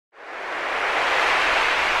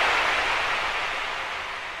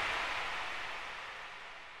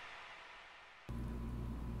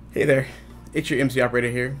Hey there, it's your MC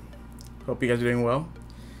operator here. Hope you guys are doing well.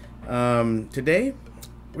 Today,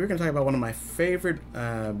 we're going to talk about one of my favorite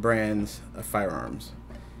brands of firearms.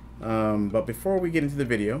 But before we get into the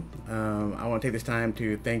video, I want to take this time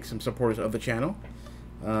to thank some supporters of the channel.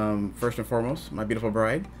 First and foremost, my beautiful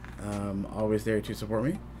bride, always there to support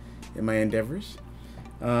me in my endeavors.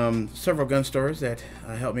 Several gun stores that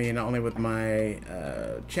help me not only with my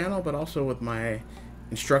channel, but also with my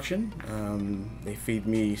instruction. They feed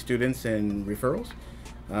me students and referrals.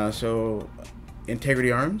 So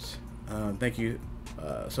Integrity Arms, thank you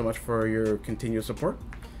so much for your continued support.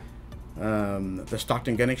 The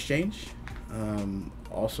Stockton Gun Exchange,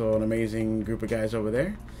 also an amazing group of guys over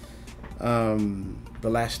there. The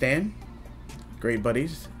Last Stand, great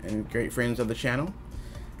buddies and great friends of the channel.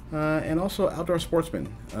 And also Outdoor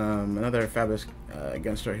Sportsman, another fabulous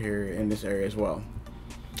gun store here in this area as well.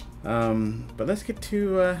 But let's get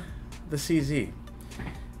to the CZ.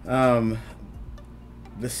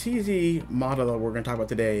 The CZ model that we're going to talk about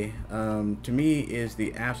today, to me, is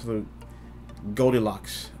the absolute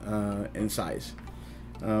Goldilocks in size.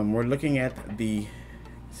 We're looking at the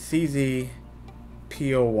CZ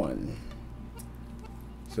P-O1.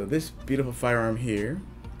 So this beautiful firearm here,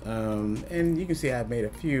 and you can see I've made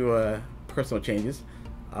a few personal changes,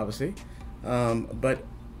 obviously, but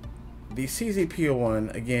the CZ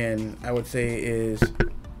P-O1, again, I would say is,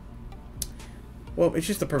 well, it's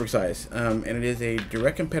just the perfect size, and it is a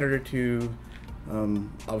direct competitor to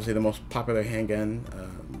obviously the most popular handgun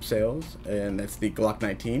sales, and that's the Glock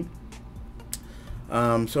 19.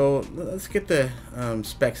 So let's get the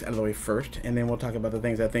specs out of the way first, and then we'll talk about the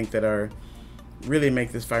things I think that are really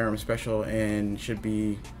make this firearm special and should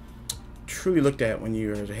be truly looked at when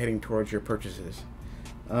you are heading towards your purchases.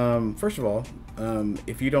 First of all,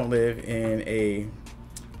 if you don't live in a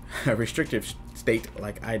restrictive state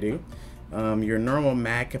like I do, your normal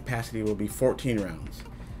mag capacity will be 14 rounds.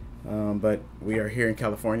 But we are here in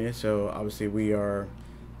California, so obviously we are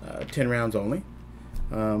 10 rounds only.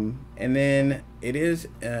 And then it is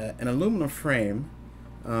an aluminum frame,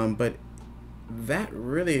 but that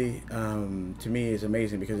really, to me, is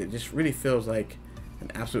amazing because it just really feels like an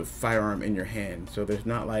absolute firearm in your hand. So there's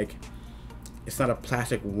not like, it's not a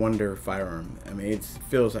plastic wonder firearm. I mean, it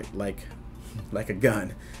feels like a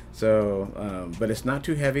gun. So, but it's not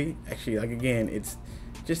too heavy. Actually, like again, it's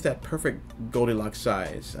just that perfect Goldilocks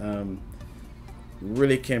size.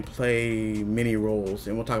 Really can play many roles,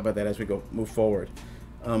 and we'll talk about that as we move forward.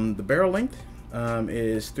 The barrel length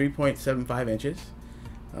is 3.75 inches.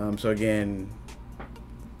 So again,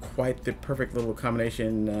 quite the perfect little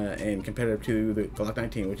combination and competitive to the Glock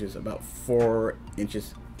 19, which is about 4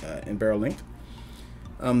 inches in barrel length.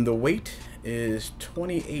 The weight is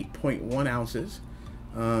 28.1 ounces.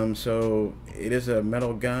 So it is a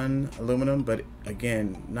metal gun, aluminum, but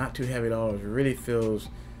again, not too heavy at all. It really feels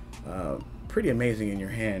pretty amazing in your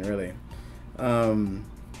hand, really.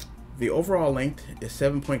 The overall length is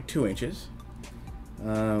 7.2 inches.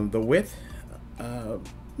 The width,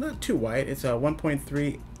 not too wide, it's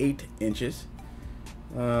 1.38 inches.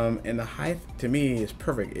 And the height, to me, is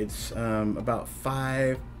perfect. It's about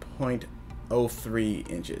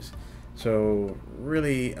 5.03 inches. So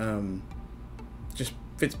really just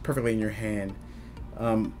fits perfectly in your hand.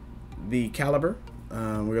 The caliber,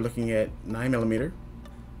 we're looking at 9mm,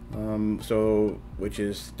 so which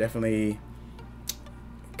is definitely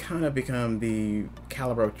kind of become the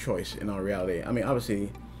caliber of choice in all reality. I mean,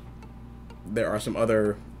 obviously there are some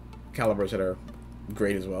other calibers that are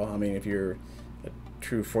great as well. I mean, if you're a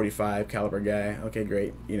true 45 caliber guy, okay,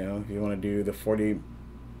 great. You know, if you want to do the 40,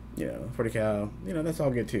 40 cal, that's all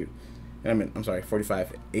good too. And I mean, I'm sorry,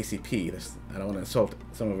 45 ACP. I don't want to insult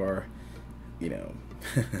some of our,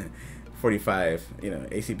 45,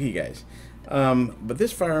 ACP guys. But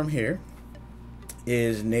this firearm here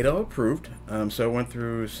is NATO approved. So I went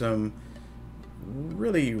through some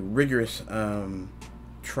really rigorous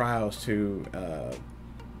trials to,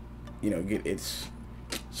 get its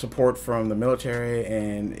support from the military,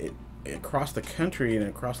 and across the country and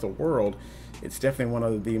across the world, it's definitely one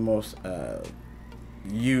of the most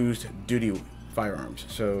used duty firearms.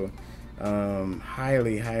 So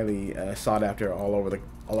highly sought after all over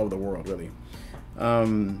the world, really.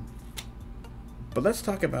 But let's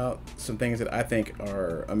talk about some things that I think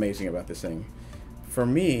are amazing about this thing. For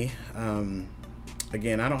me,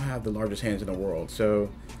 again, I don't have the largest hands in the world, so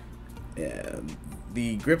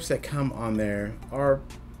the grips that come on there are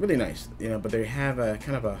really nice, but they have a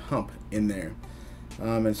kind of a hump in there,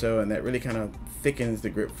 and that really kind of thickens the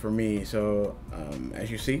grip for me. So as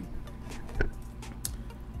you see,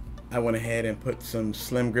 I went ahead and put some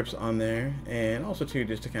slim grips on there, and also too,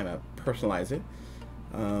 just to kind of personalize it.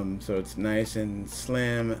 So it's nice and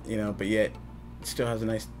slim, you know, but yet it still has a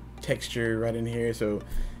nice texture right in here. So,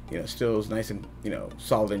 you know, still is nice and, you know,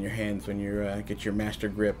 solid in your hands when you get your master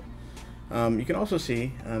grip. You can also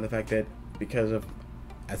see the fact that because of,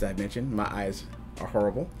 as I mentioned, my eyes are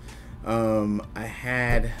horrible. I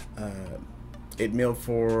had it milled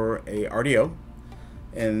for a RDO,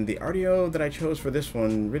 and the RDO that I chose for this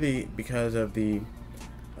one really because of the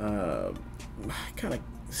kind of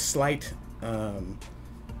slight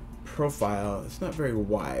profile. It's not very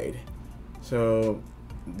wide, so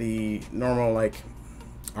the normal like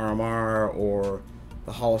RMR or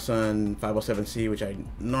the Holosun 507C, which I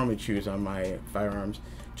normally choose on my firearms,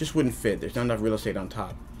 just wouldn't fit. There's not enough real estate on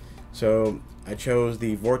top. So I chose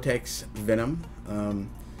the Vortex Venom,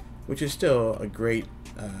 which is still a great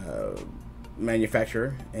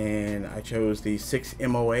manufacturer, and I chose the 6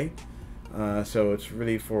 MOA. So it's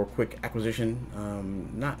really for quick acquisition,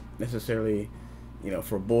 not necessarily, you know,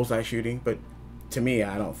 for bullseye shooting, but to me,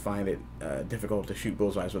 I don't find it difficult to shoot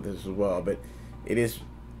bullseyes with this as well. But it is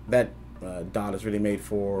that dot is really made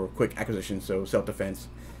for quick acquisition, so self-defense.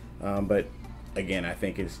 But again, I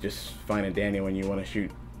think it's just fine and dandy when you want to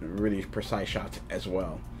shoot really precise shots as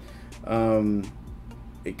well.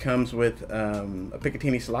 It comes with a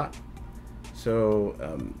Picatinny slot. So,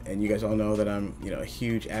 and you guys all know that I'm, you know, a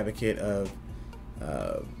huge advocate of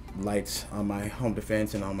lights on my home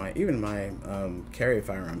defense and on my even my carry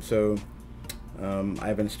firearm. So,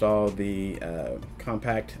 I've installed the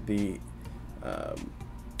compact.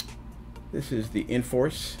 This is the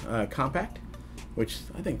Enforce compact, which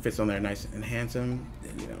I think fits on there nice and handsome.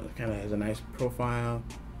 You know, it kind of has a nice profile.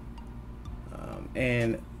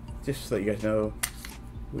 And just to let you guys know,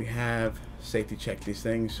 we have safety checked these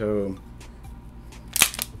things, so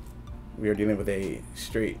we are dealing with a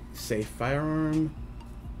straight safe firearm,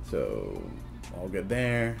 so all good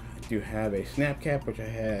there. I do have a snap cap which I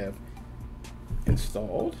have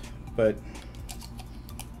installed, but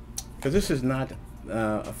because this is not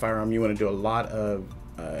a firearm you want to do a lot of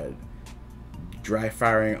dry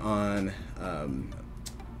firing on,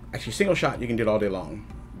 actually single shot you can do it all day long,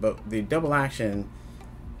 but the double action,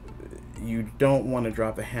 you don't want to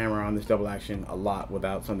drop the hammer on this double action a lot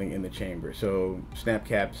without something in the chamber. So snap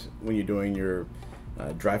caps when you're doing your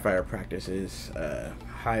dry fire practice is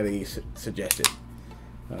highly suggested.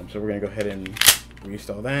 So we're gonna go ahead and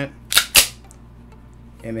reinstall that.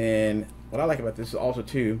 And then what I like about this is also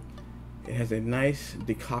too, it has a nice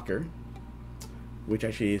decocker, which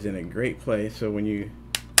actually is in a great place. So when you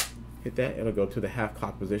hit that, it'll go to the half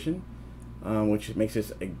cock position, which makes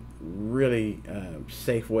this a really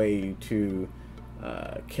safe way to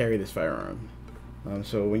carry this firearm.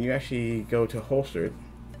 So when you actually go to holster it,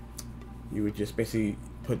 you would just basically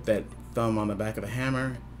put that thumb on the back of the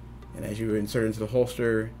hammer, and as you insert it into the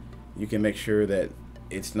holster, you can make sure that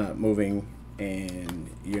it's not moving and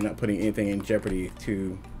you're not putting anything in jeopardy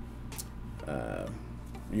to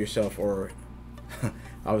yourself or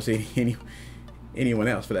obviously anyone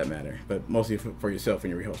else for that matter, but mostly for yourself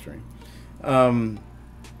when you're reholstering.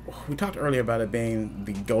 We talked earlier about it being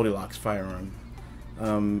the Goldilocks firearm.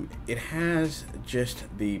 It has just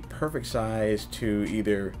the perfect size to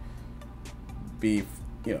either be,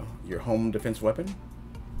 you know, your home defense weapon,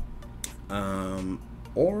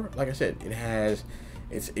 or like I said,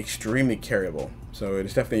 it's extremely carryable. So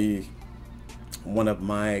it's definitely one of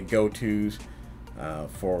my go-tos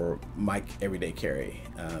for my everyday carry.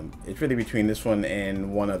 It's really between this one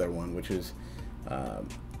and one other one, which is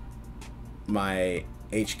my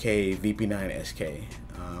HK VP9 SK,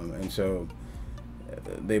 and so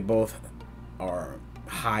they both are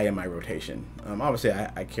high in my rotation. Obviously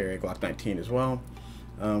I carry a Glock 19 as well,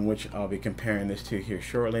 which I'll be comparing this to here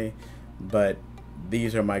shortly, but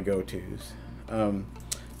these are my go-tos.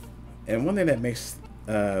 And one thing that makes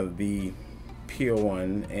the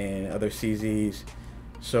P-O1 and other CZs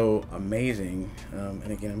so amazing,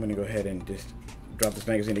 and again I'm going to go ahead and just drop this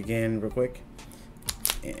magazine again real quick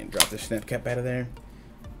and drop the snap cap out of there.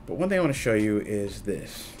 But one thing I want to show you is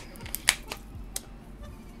this.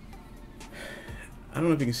 I don't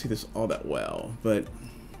know if you can see this all that well, but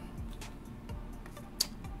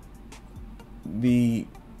the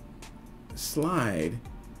slide,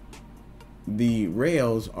 the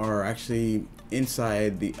rails are actually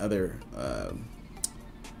inside the other,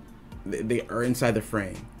 they are inside the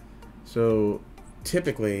frame. So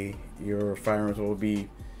typically your firearms will be,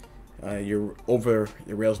 your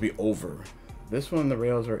rails be over. This one, the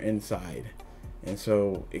rails are inside, and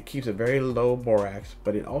so it keeps a very low borax,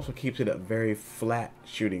 but it also keeps it a very flat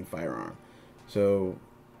shooting firearm. So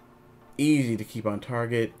easy to keep on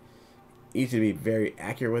target, easy to be very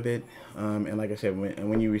accurate with it, and like I said,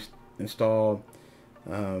 when you install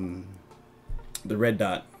the red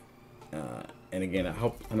dot. And again,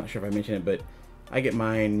 I'm not sure if I mentioned it, but I get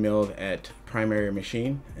mine milled at Primary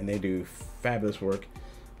Machine, and they do fabulous work.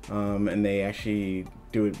 And they actually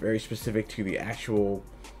do it very specific to the actual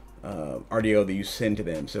RDO that you send to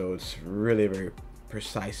them, so it's really a very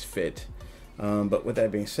precise fit. But with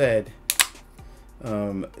that being said,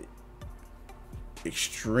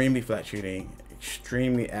 extremely flat shooting,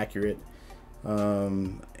 extremely accurate,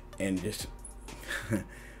 and just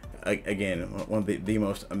again, one of the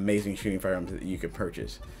most amazing shooting firearms that you could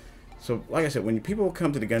purchase. So like I said, when people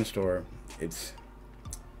come to the gun store, it's,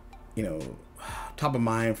 you know, top of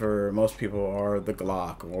mind for most people are the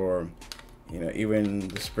Glock, or, you know, even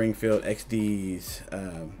the Springfield XDs.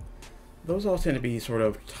 Those all tend to be sort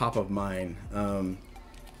of top of mind,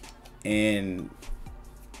 and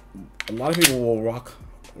a lot of people will walk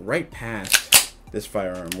right past this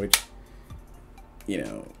firearm, which, you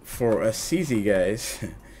know, for us CZ guys,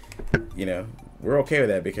 you know, we're okay with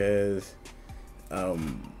that, because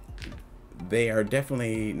they are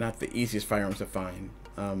definitely not the easiest firearms to find.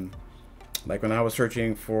 Like when I was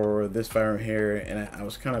searching for this firearm here, and I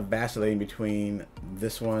was kind of vacillating between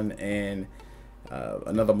this one and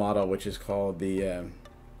another model, which is called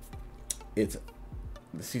it's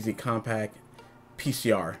the CZ Compact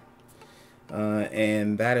PCR,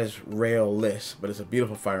 and that is rail-less, but it's a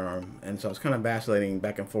beautiful firearm. And so I was kind of vacillating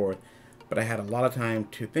back and forth, but I had a lot of time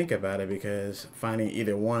to think about it, because finding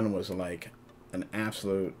either one was like an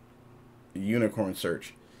absolute unicorn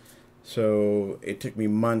search. So it took me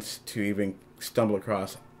months to even stumble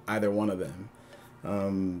across either one of them.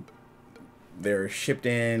 They're shipped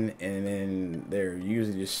in, and then they're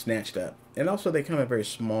usually just snatched up. And also they come in very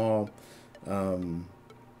small, kind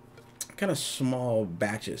of small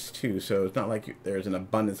batches too. So it's not like there's an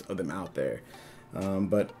abundance of them out there.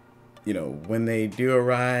 But, you know, when they do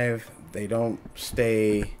arrive, they don't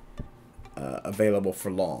stay available for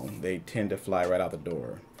long. They tend to fly right out the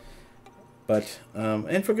door. But,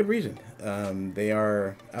 and for good reason. They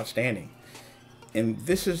are outstanding. And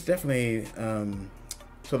this is definitely,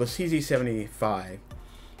 so the CZ75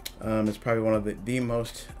 is probably one of the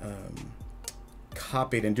most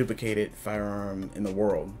copied and duplicated firearm in the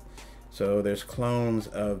world. So there's clones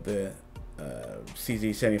of the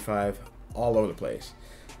CZ75 all over the place.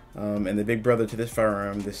 And the big brother to this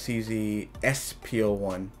firearm, the CZ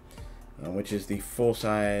P-O1, which is the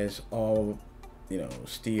full-size, all, you know,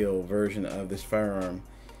 steel version of this firearm.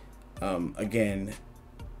 Again,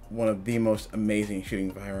 one of the most amazing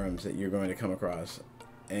shooting firearms that you're going to come across,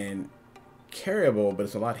 and carryable, but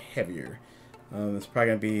it's a lot heavier. It's probably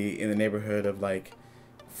going to be in the neighborhood of like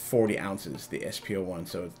 40 ounces, the SP01,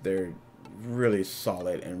 so they're really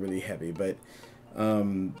solid and really heavy, but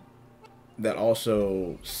that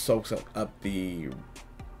also soaks up the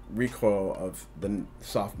recoil of the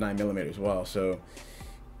soft 9mm as well. So,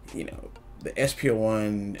 you know, the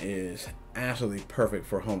SP01 is absolutely perfect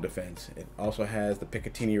for home defense. It also has the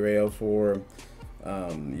Picatinny rail for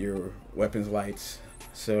your weapons lights.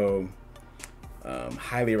 So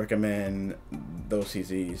highly recommend those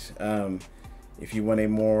CZs. If you want a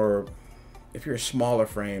more, if you're a smaller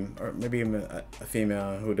frame, or maybe even a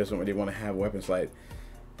female who doesn't really want to have weapons light,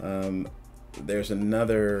 there's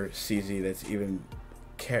another CZ that's even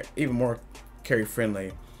more carry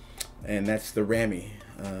friendly, and that's the Rami,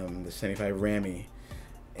 the 75 Rami.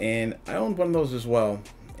 And I owned one of those as well,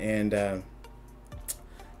 and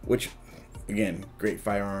which, again, great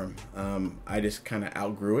firearm. I just kind of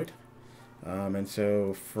outgrew it, and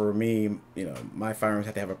so for me, you know, my firearms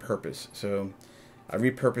have to have a purpose. So I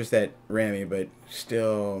repurposed that Rami, but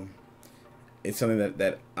still, it's something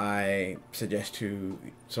that I suggest to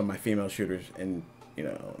some of my female shooters, and, you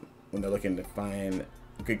know, when they're looking to find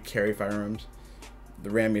good carry firearms, the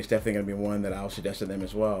Rami is definitely going to be one that I'll suggest to them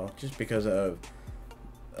as well, just because of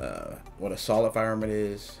what a solid firearm it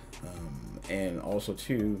is, and also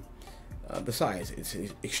too the size. It's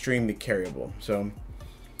extremely carryable. So,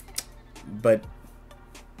 but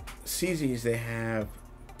CZs, they have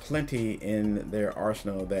plenty in their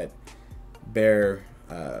arsenal that bear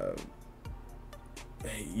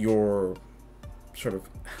your sort of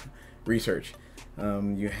research.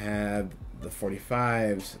 You have the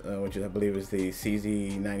 45s, which I believe is the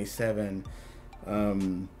CZ97.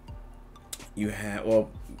 You have, well,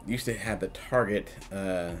 used to have the Target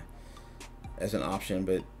as an option,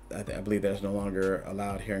 but I believe that's no longer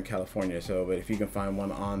allowed here in California. So, but if you can find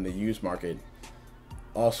one on the used market,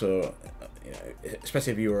 also, you know,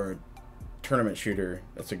 especially if you are a tournament shooter,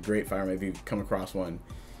 that's a great firearm if you come across one.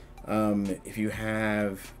 If you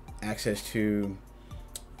have access to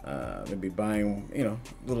maybe buying, you know,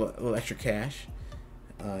 a little extra cash,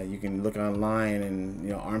 You can look online and,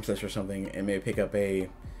 you know, arm sets or something, and maybe pick up a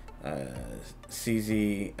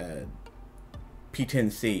CZ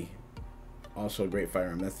P10C, also a great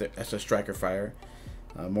firearm. That's a striker fire,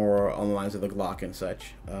 more on the lines of the Glock and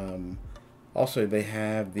such. Also, they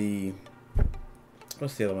have the,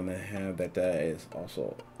 what's the other one they have that is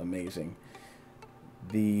also amazing?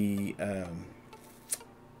 The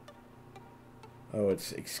oh,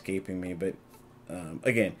 it's escaping me, but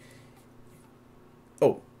again,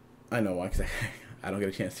 oh, I know why, because I don't get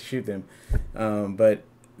a chance to shoot them, but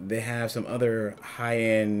they have some other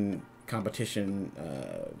high-end competition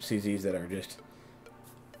CZs that are just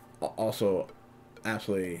also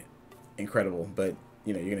absolutely incredible, but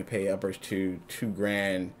you know, you're gonna pay upwards to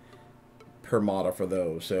 $2,000 per model for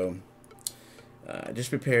those. So just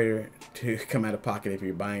prepare to come out of pocket if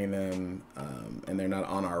you're buying them, and they're not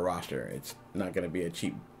on our roster. It's not gonna be a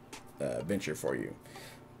cheap venture for you,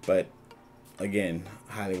 but again,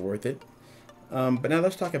 highly worth it. But now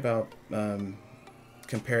let's talk about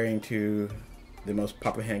comparing to the most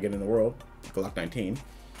popular handgun in the world, the Glock 19,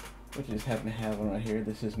 which I just happen to have one right here.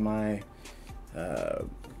 This is my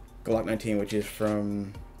Glock 19, which is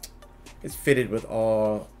from, it's fitted with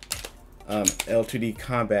all L2D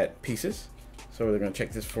combat pieces. So we're going to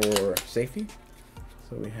check this for safety.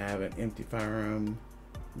 So we have an empty firearm,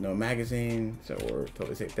 no magazine, so we're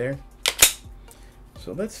totally safe there.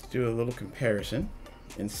 So let's do a little comparison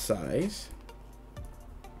in size.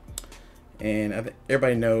 And I think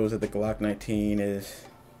everybody knows that the Glock 19 is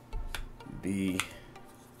the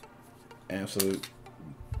absolute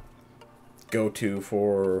go-to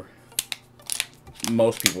for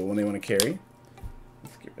most people when they want to carry.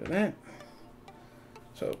 Let's get rid of that.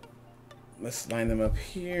 So let's line them up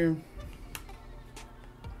here.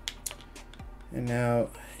 And now,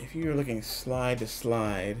 if you're looking slide to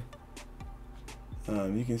slide,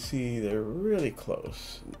 you can see they're really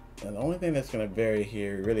close. And the only thing that's going to vary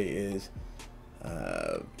here really is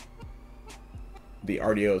the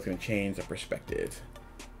RDO is going to change the perspective.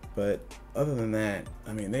 But other than that,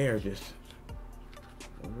 I mean, they are just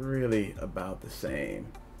really about the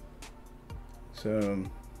same. So,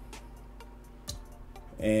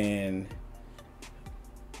 and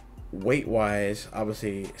weight wise,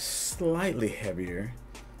 obviously slightly heavier,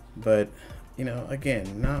 but you know,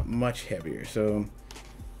 again, not much heavier. So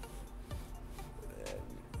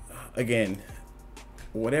again,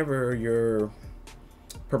 whatever your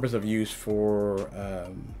purpose of use for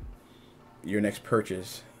your next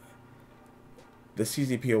purchase, the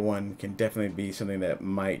CZ-P-O1 can definitely be something that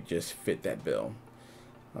might just fit that bill.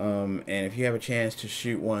 And if you have a chance to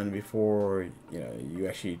shoot one before you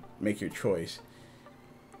actually make your choice,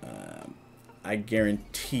 I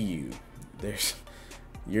guarantee you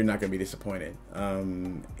you're not going to be disappointed.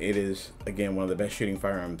 It is, again, one of the best shooting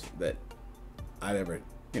firearms that I've ever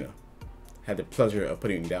had the pleasure of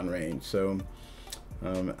putting down range. So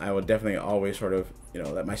I will definitely always sort of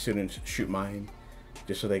let my students shoot mine,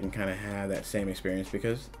 just so they can kind of have that same experience.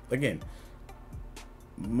 Because again,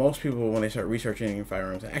 most people, when they start researching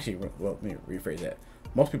firearms, actually, well, let me rephrase that.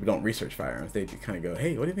 Most people don't research firearms. They kind of go,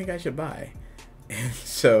 hey, what do you think I should buy? And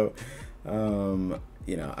so, I don't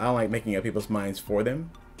like making up people's minds for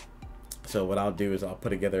them. So what I'll do is I'll put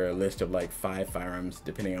together a list of like 5 firearms,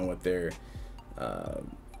 depending on what their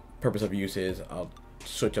purpose of use is. I'll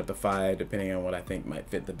switch up to 5 depending on what I think might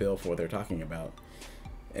fit the bill for what they're talking about.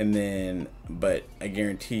 And then, but I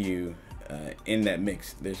guarantee you, in that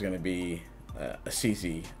mix, there's going to be a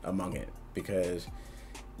CZ among it, because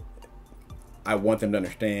I want them to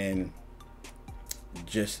understand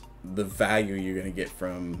just the value you're going to get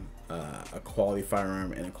from a quality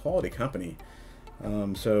firearm and a quality company.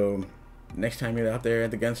 So next time you're out there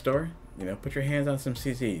at the gun store, put your hands on some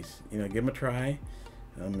CZs. Give them a try.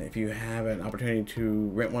 If you have an opportunity to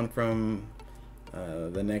rent one from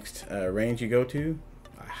the next range you go to,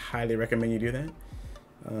 I highly recommend you do that.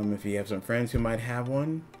 If you have some friends who might have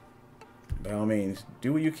one, by all means,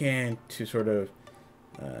 do what you can to sort of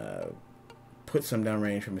put some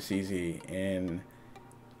downrange from a CZ, and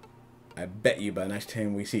I bet you by the next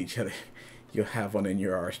time we see each other, you'll have one in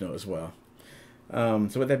your arsenal as well.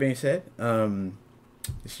 So with that being said,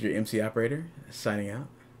 this is your MC operator signing out.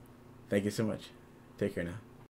 Thank you so much. Take care now.